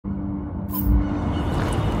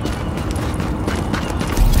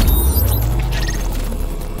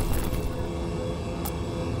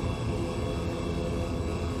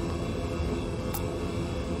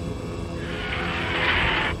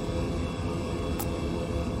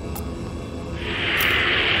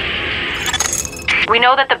We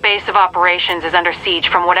know that the base of operations is under siege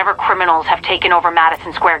from whatever criminals have taken over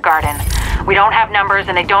Madison Square Garden. We don't have numbers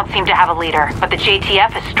and they don't seem to have a leader, but the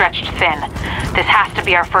JTF is stretched thin. This has to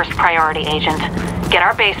be our first priority, Agent. Get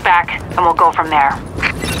our base back, and we'll go from there.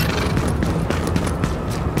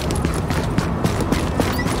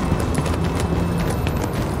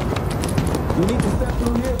 You need to step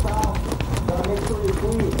through here, pal. Gotta make sure you're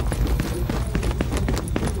clean.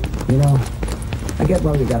 You know, I get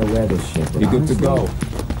why we gotta wear this shit. You're good to go.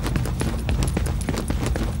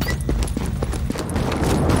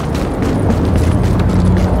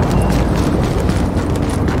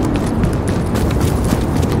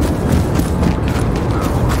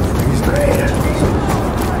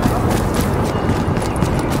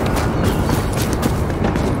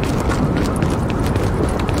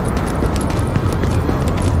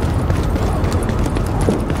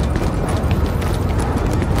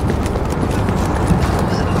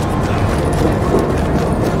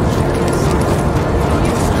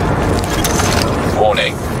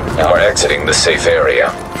 Exiting the safe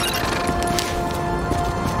area.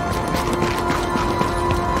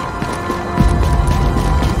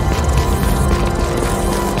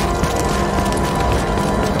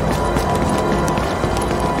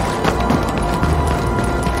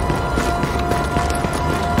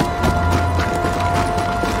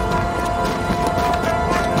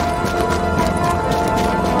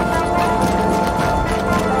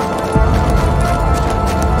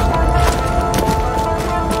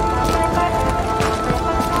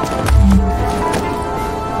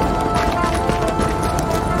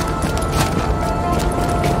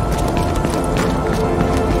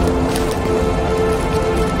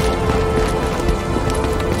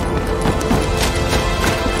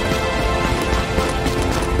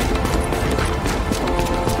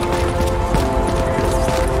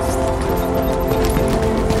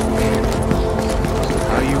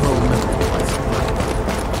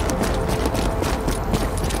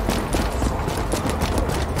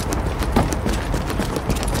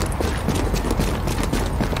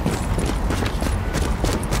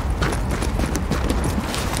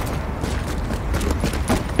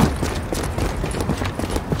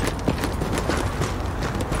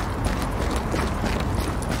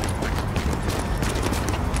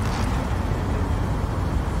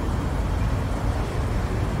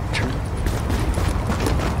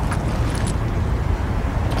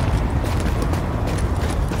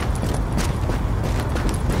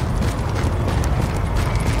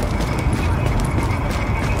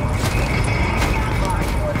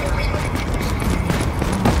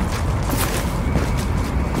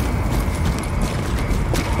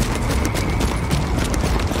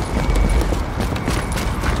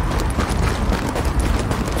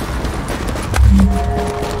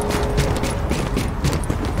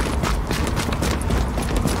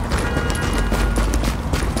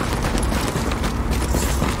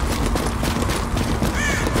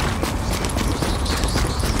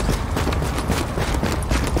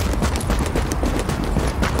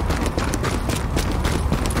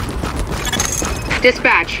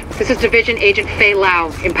 Dispatch, this is Division Agent Fei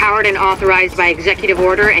Lau, empowered and authorized by Executive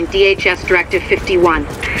Order and DHS Directive 51.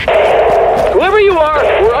 Whoever you are,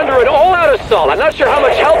 we're under an all-out assault. I'm not sure how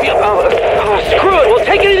much help you... screw it, we'll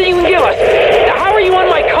take anything you can give us. Now, how are you on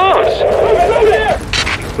my comms?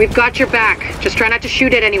 We've got your back. Just try not to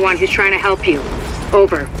shoot at anyone who's trying to help you.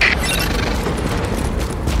 Over.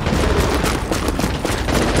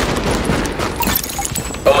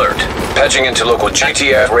 Alert. Patching into local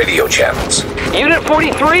GTF radio channels. Unit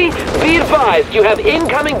 43, be advised, you have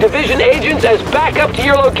incoming division agents as backup to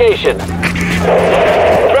your location.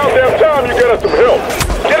 About damn time you get us some help.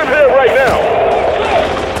 Get him here right now.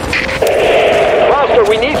 Foster,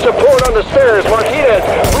 we need support on the stairs. Martinez,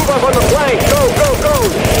 move up on the flank. Go, go, go.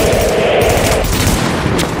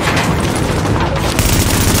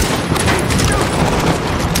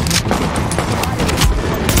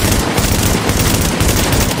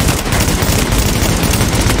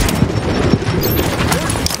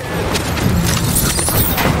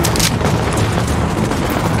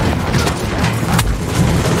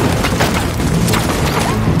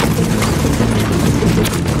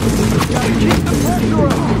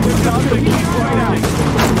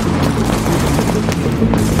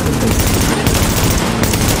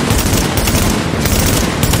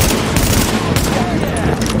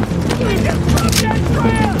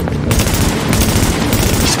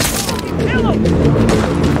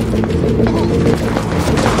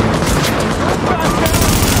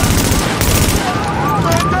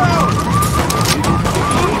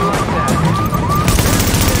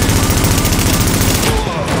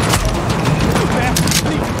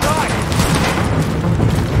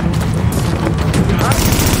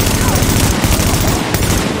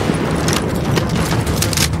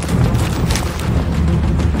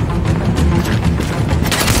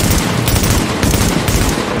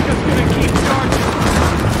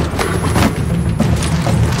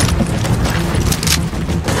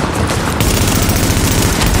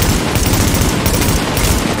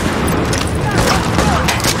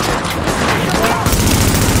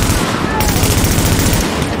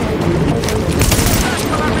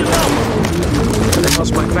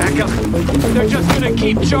 they're just gonna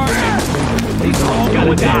keep charging. These are all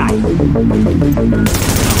gonna die.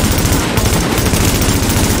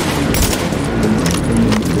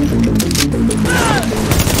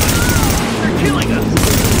 They're killing us.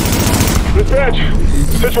 Dispatch,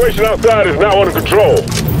 situation outside is now under control.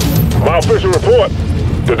 My official report,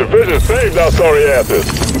 the division saved our sorry asses.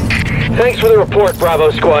 Thanks for the report,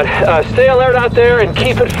 Bravo Squad. Stay alert out there and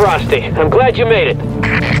keep it frosty. I'm glad you made it.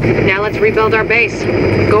 Now let's rebuild our base.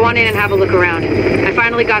 Go on in and have a look around. I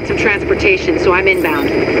finally got some transportation, so I'm inbound.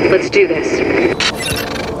 Let's do this.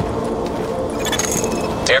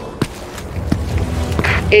 Yep.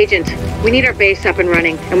 Agent, we need our base up and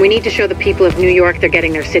running, and we need to show the people of New York they're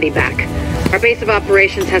getting their city back. Our base of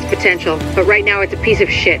operations has potential, but right now it's a piece of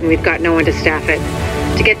shit and we've got no one to staff it.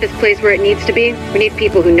 To get this place where it needs to be, we need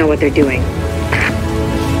people who know what they're doing.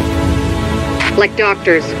 Like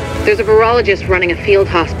doctors. There's a virologist running a field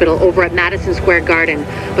hospital over at Madison Square Garden,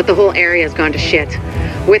 but the whole area's gone to shit.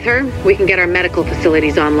 With her, we can get our medical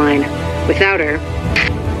facilities online. Without her...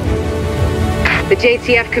 The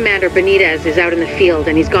JTF commander, Benitez, is out in the field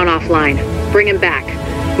and he's gone offline. Bring him back.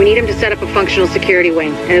 We need him to set up a functional security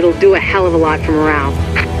wing, and it'll do a hell of a lot for morale.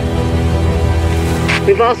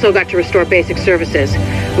 We've also got to restore basic services.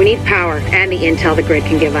 We need power and the intel the grid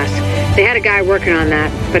can give us. They had a guy working on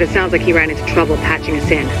that, but it sounds like he ran into trouble patching us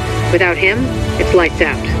in. Without him, it's lights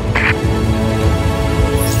out.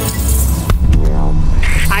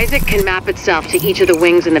 Isaac can map itself to each of the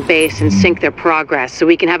wings in the base and sync their progress so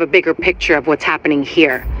we can have a bigger picture of what's happening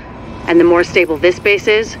here. And the more stable this base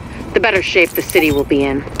is, the better shape the city will be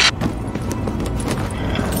in.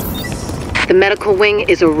 The medical wing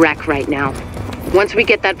is a wreck right now. Once we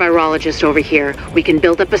get that virologist over here, we can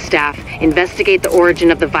build up a staff, investigate the origin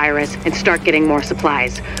of the virus, and start getting more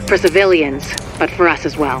supplies. For civilians, but for us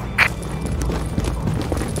as well.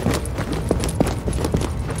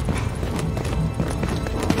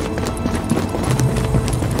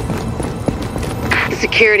 The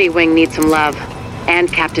security wing needs some love.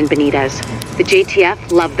 And Captain Benitez. The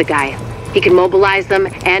JTF love the guy. He can mobilize them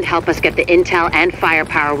and help us get the intel and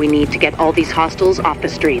firepower we need to get all these hostiles off the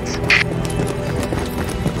streets.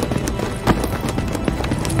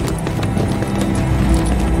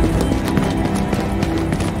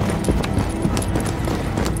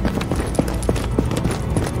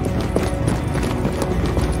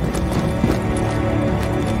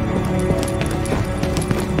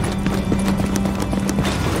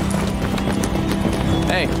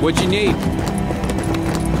 Hey, what'd you need?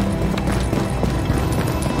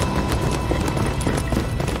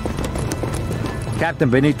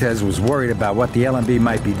 Captain Benitez was worried about what the LMB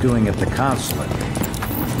might be doing at the consulate.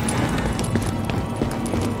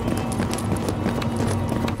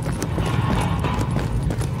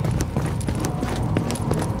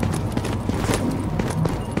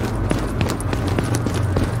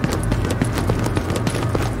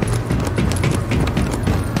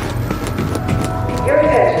 Your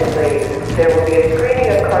attention, please. There will be a screening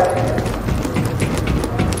of cartridges.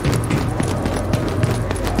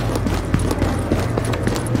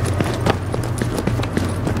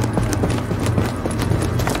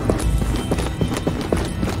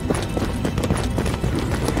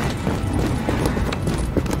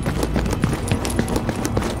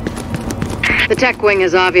 The tech wing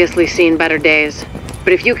has obviously seen better days.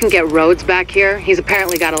 But if you can get Rhodes back here, he's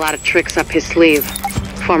apparently got a lot of tricks up his sleeve.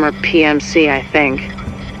 Former PMC, I think.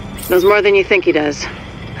 Knows more than you think he does.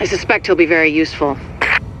 I suspect he'll be very useful.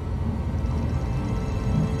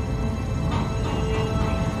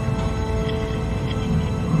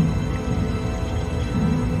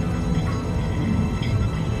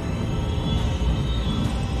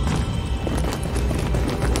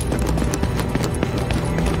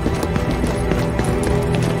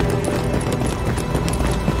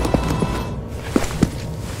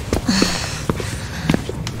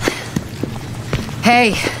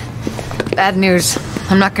 Hey, bad news.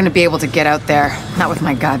 I'm not gonna be able to get out there. Not with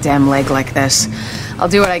my goddamn leg like this. I'll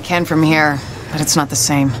do what I can from here, but it's not the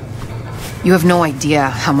same. You have no idea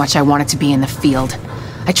how much I wanted to be in the field.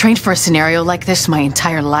 I trained for a scenario like this my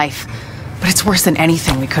entire life, but it's worse than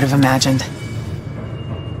anything we could have imagined.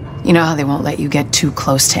 You know how they won't let you get too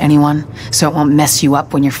close to anyone, so it won't mess you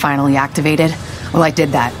up when you're finally activated? Well, I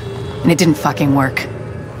did that, and it didn't fucking work.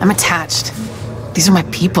 I'm attached. These are my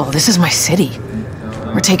people. This is my city.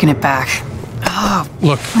 We're taking it back. Oh.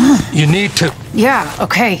 Look, you need to... Yeah,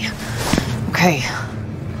 okay. Okay.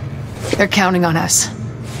 They're counting on us.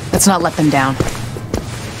 Let's not let them down.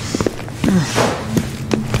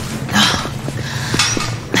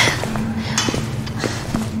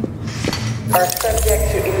 Are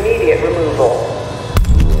subject to immediate removal.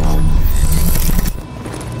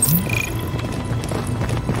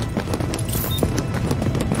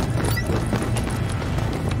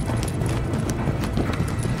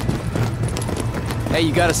 Hey,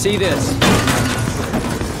 you gotta see this.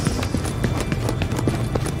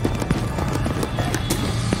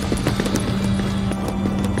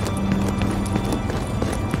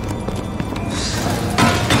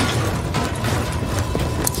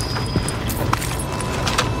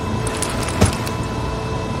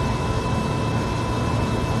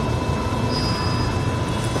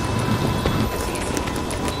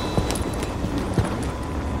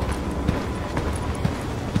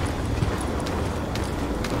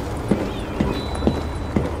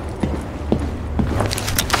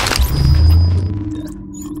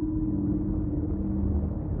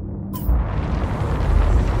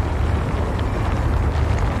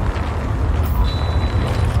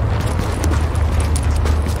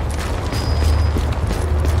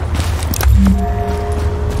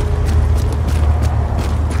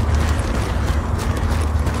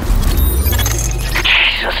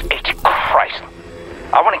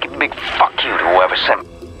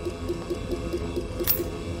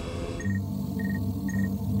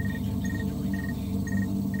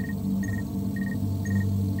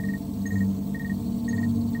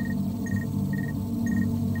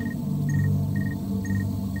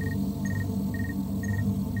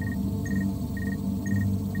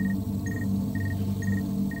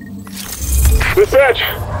 Dispatch,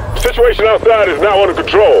 situation outside is now under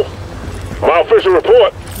control. My official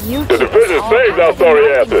report, the division saved our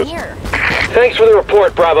sorry asses. Thanks for the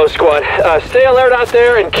report, Bravo Squad. Stay alert out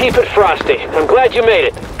there and keep it frosty. I'm glad you made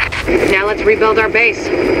it. Now let's rebuild our base.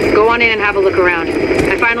 Go on in and have a look around.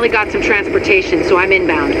 I finally got some transportation, so I'm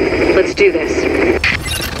inbound. Let's do this.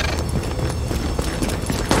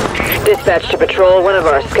 Dispatch to patrol. One of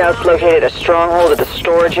our scouts located a stronghold at the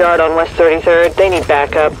storage yard on West 33rd. They need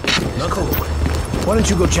backup. Cool. Why don't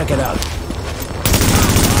you go check it out?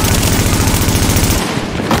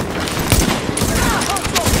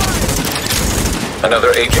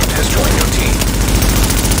 Another agent has joined your team.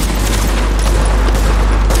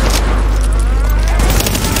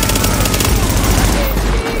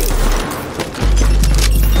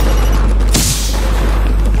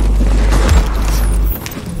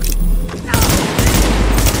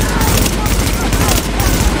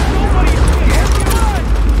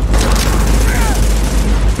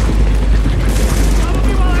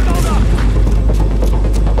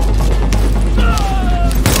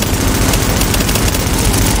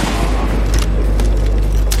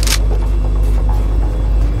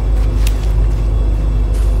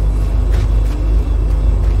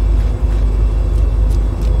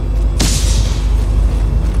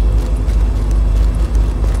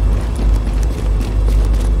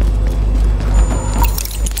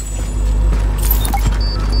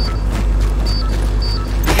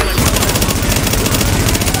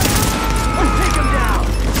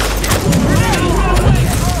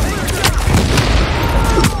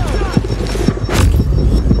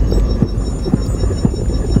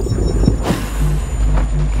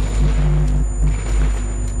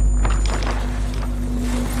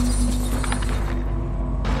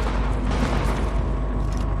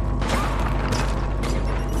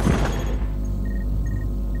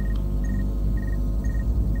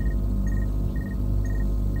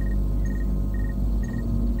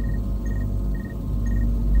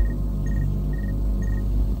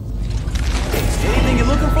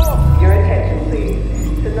 Your attention,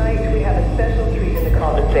 please. Tonight, we have a special treat in the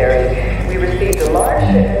commissary. We received a large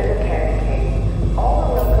shipment of candy canes.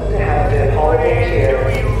 All are welcome to have a bit of holiday cheer.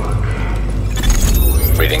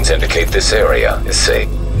 Readings indicate this area is safe.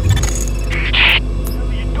 What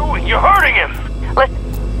are you doing? You're hurting him!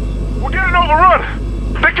 Listen. We're getting overrun!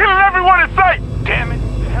 They're killing everyone in sight! Damn it!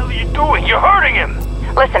 What the hell are you doing? You're hurting him!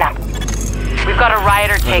 Listen up. We've got a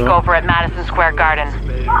rioter takeover at Madison Square Garden.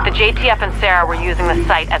 The JTF and Sarah were using the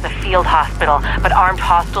site as a field hospital, but armed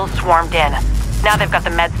hostiles swarmed in. Now they've got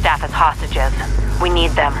the med staff as hostages. We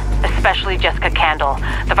need them, especially Jessica Candle,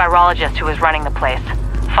 the virologist who is running the place.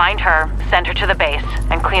 Find her, send her to the base,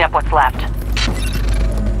 and clean up what's left.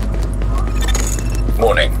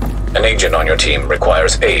 Warning. An agent on your team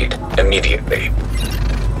requires aid immediately.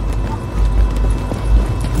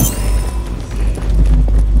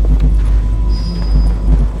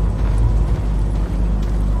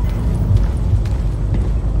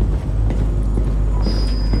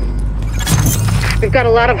 We've got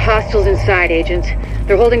a lot of hostiles inside, Agent.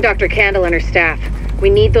 They're holding Dr. Candle and her staff.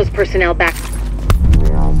 We need those personnel back.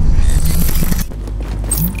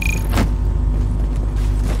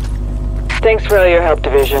 Thanks for all your help,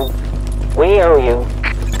 Division. We owe you.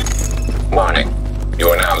 Warning. You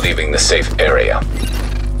are now leaving the safe area.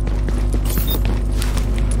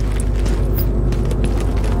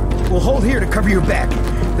 We'll hold here to cover your back.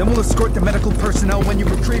 Then we'll escort the medical personnel when you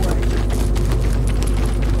retrieve them.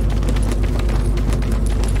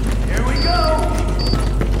 Here we go!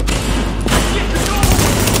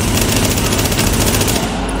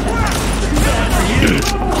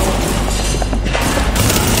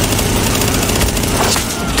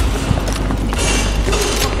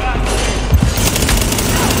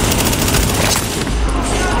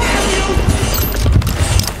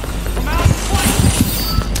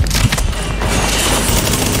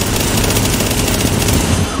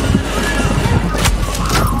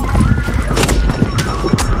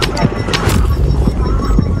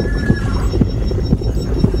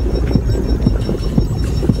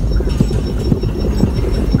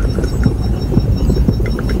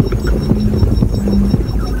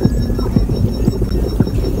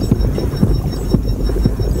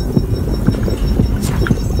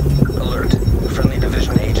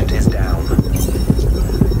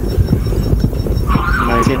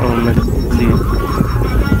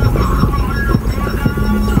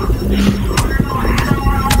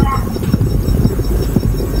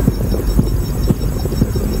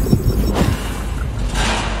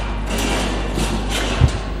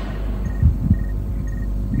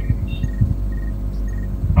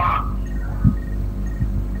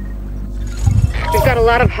 We've got a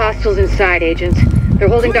lot of hostiles inside, Agent. They're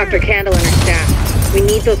holding Dr. Candle and her staff. We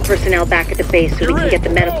need those personnel back at the base so we can get the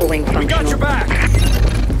medical wing functional. We got your back!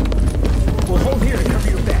 We'll hold here to cover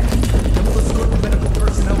your back. Then we'll escort the medical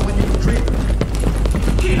personnel when you retrieve them.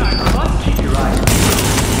 Keep your eyes.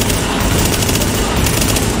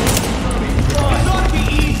 It's not be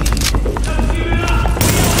easy. Let's give it up.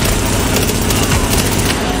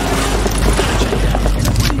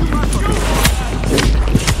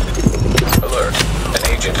 Alert. An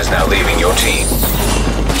agent is now leaving your team.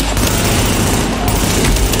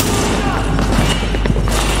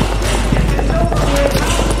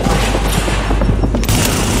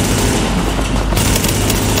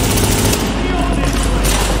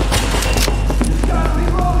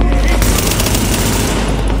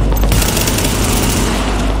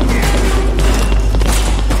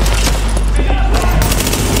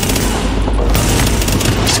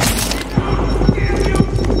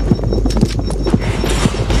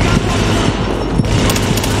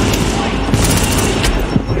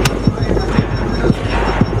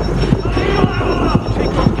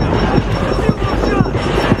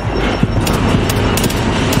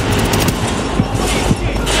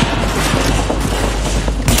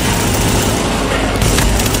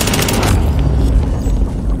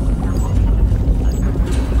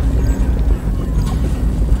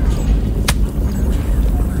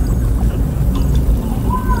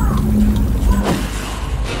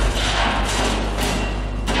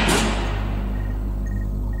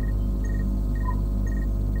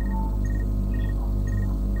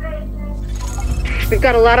 We've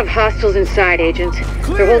got a lot of hostiles inside, Agent.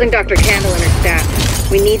 They're holding Dr. Candle and her staff.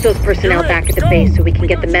 We need those personnel back at the base so we can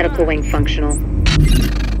get the medical wing functional.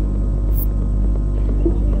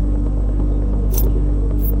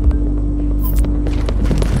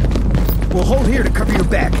 We'll hold here to cover your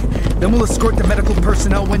back. Then we'll escort the medical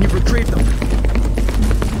personnel when you retrieve them.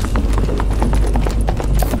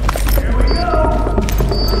 Here we go!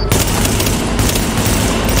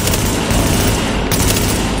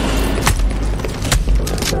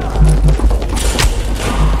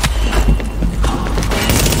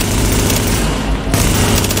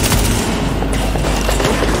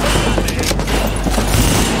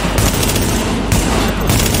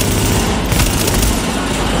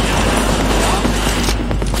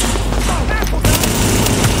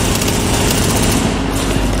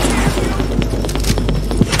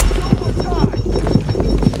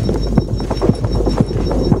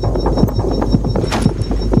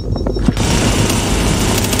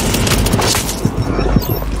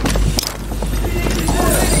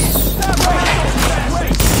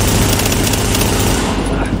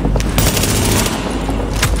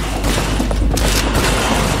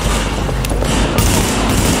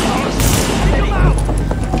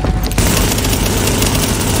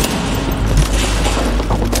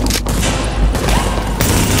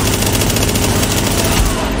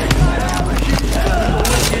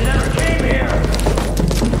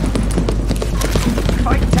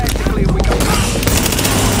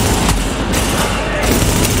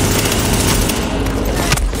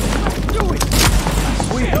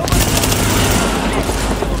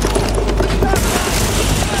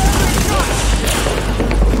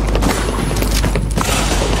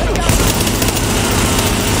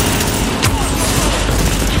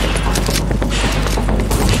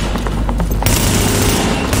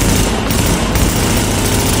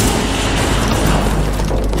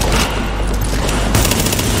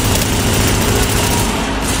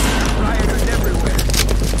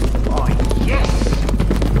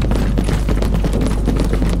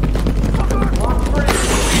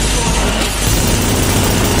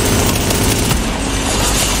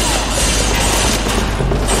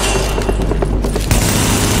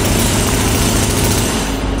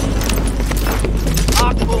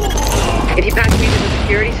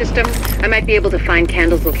 might be able to find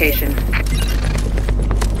Candle's location.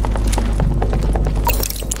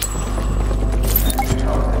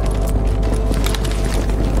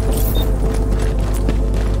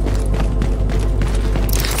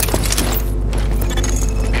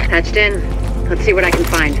 Patched in. Let's see what I can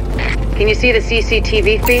find. Can you see the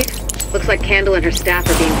CCTV feed? Looks like Candle and her staff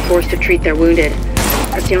are being forced to treat their wounded.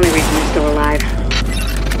 That's the only reason they're still alive.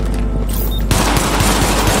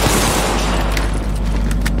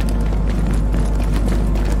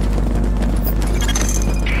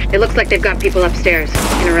 It looks like they've got people upstairs,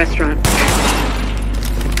 in a restaurant.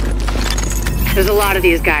 There's a lot of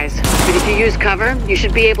these guys, but if you use cover, you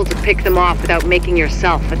should be able to pick them off without making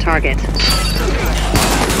yourself a target.